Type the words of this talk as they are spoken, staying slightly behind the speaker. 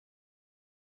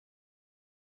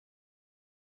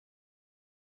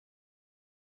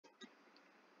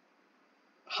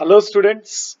Hello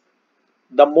students,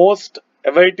 the most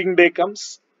awaiting day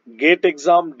comes. GATE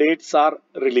exam dates are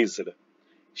released.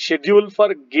 Schedule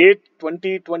for GATE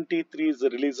 2023 is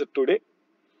released today.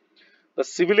 The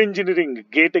civil engineering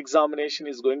GATE examination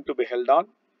is going to be held on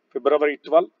February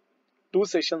 12. Two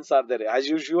sessions are there as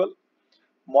usual.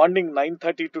 Morning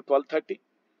 9:30 to 12:30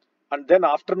 and then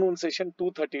afternoon session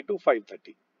 2:30 to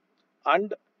 5:30.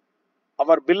 And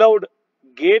our beloved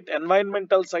GATE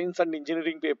environmental science and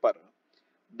engineering paper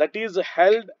that is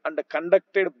held and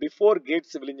conducted before GATE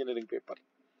civil engineering paper,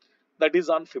 that is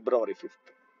on February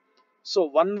 5th. So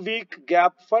 1 week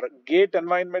gap for GATE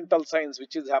environmental science,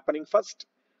 which is happening first.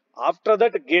 After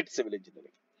that, GATE civil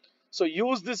engineering. So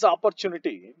use this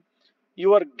opportunity.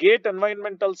 Your GATE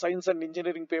environmental science and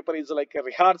engineering paper is like a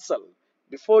rehearsal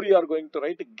before you are going to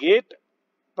write GATE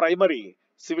primary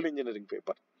civil engineering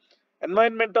paper.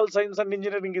 Environmental science and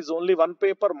engineering is only one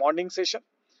paper, morning session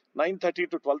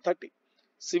 9:30 to 12:30.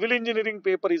 Civil engineering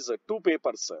paper is two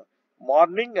papers,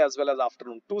 morning as well as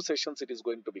afternoon, two sessions it is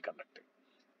going to be conducted.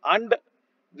 And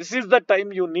this is the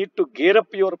time you need to gear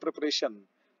up your preparation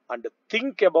and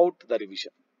think about the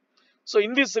revision. So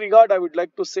in this regard, I would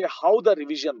like to say how the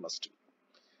revision must be.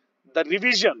 The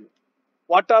revision,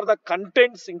 what are the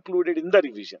contents included in the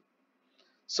revision?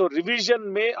 So revision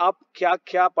में आप क्या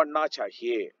क्या पढ़ना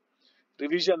चाहिए?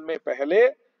 Revision में पहले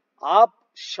आप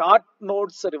short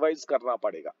notes revise करना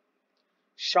पड़ेगा.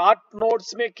 शॉर्ट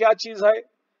नोट्स में क्या चीज है?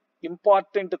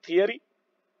 Important theory,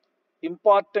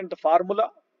 important formula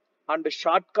and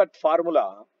shortcut formula,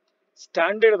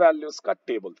 standard values का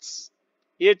टेबल्स,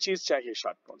 ये चीज चाहिए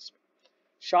शॉर्ट नोट्स में.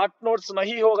 शॉर्ट नोट्स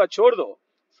नहीं होगा छोड़ दो,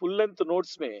 फुल लेंथ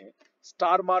नोट्स में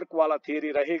स्टार मार्क वाला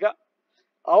थियरी रहेगा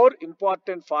और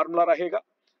इंपॉर्टेंट फार्मूला रहेगा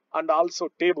and also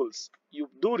tables. You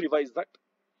do revise that,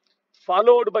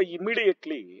 followed by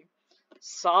immediately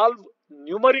solve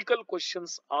numerical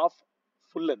questions of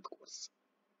full length course.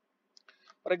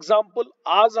 For example,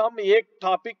 आज हम एक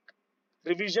टॉपिक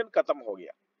रिवीजन खत्म हो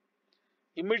गया,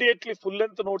 इमीडिएटली फुल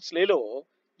लेंथ नोट्स ले लो,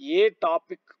 ये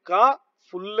टॉपिक का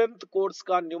फुल लेंथ कोर्स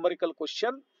का न्यूमेरिकल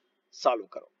क्वेश्चन सॉल्व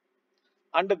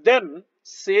करो एंड देन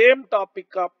सेम टॉपिक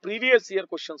का प्रीवियस ईयर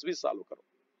क्वेश्चंस भी सॉल्व करो.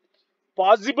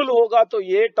 पॉसिबल होगा तो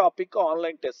ये टॉपिक का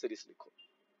ऑनलाइन टेस्ट सीरीज लिखो.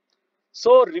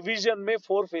 So revision में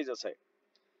 4 phases है.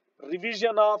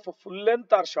 Revision of full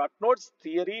length or short notes,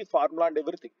 theory, formula and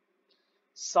everything.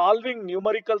 Solving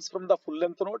numericals from the full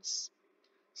length notes.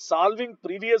 Solving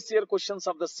previous year questions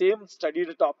of the same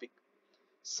studied topic.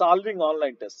 Solving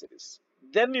online test series.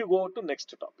 Then you go to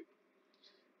next topic.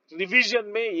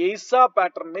 Revision में ऐसा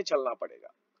pattern में चलना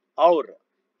पड़ेगा. और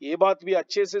ये बात भी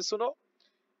अच्छे से सुनो,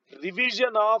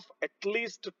 revision of at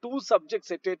least 2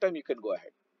 subjects at a time you can go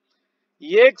ahead.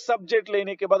 एक सब्जेक्ट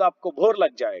लेने के बाद आपको बोर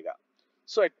लग जाएगा.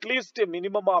 So at least A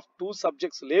minimum of 2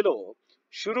 subjects ले लो,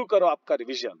 शुरू करो आपका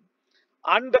revision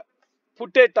and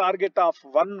put A target of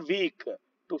 1 week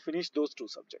to finish those 2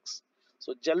 subjects.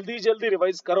 सो जल्दी जल्दी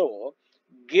रिवाइज करो.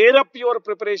 gear up your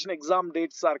preparation. Exam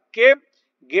dates are came.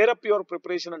 Gear up your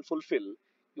preparation and fulfill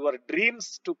your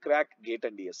dreams to crack GATE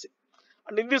and ESE.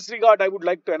 And in this regard, I would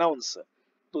like to announce,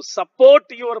 to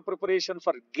support your preparation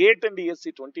for GATE and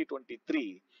ESE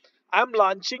 2023, I am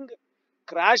launching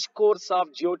crash course of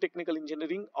geotechnical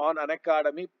engineering on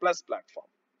Unacademy Plus platform.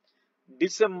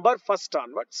 December 1st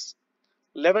onwards,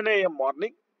 11 a.m.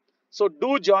 morning. So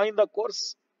do join the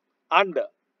course and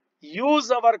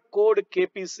use our code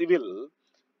KPCIVIL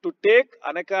to take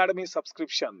Unacademy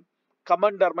subscription. Come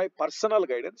under my personal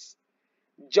guidance.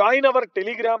 Join our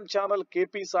Telegram channel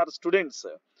KPSR students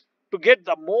to get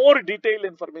the more detailed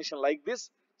information like this,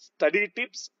 study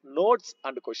tips, notes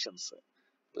and questions.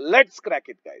 Let's crack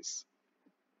it, guys.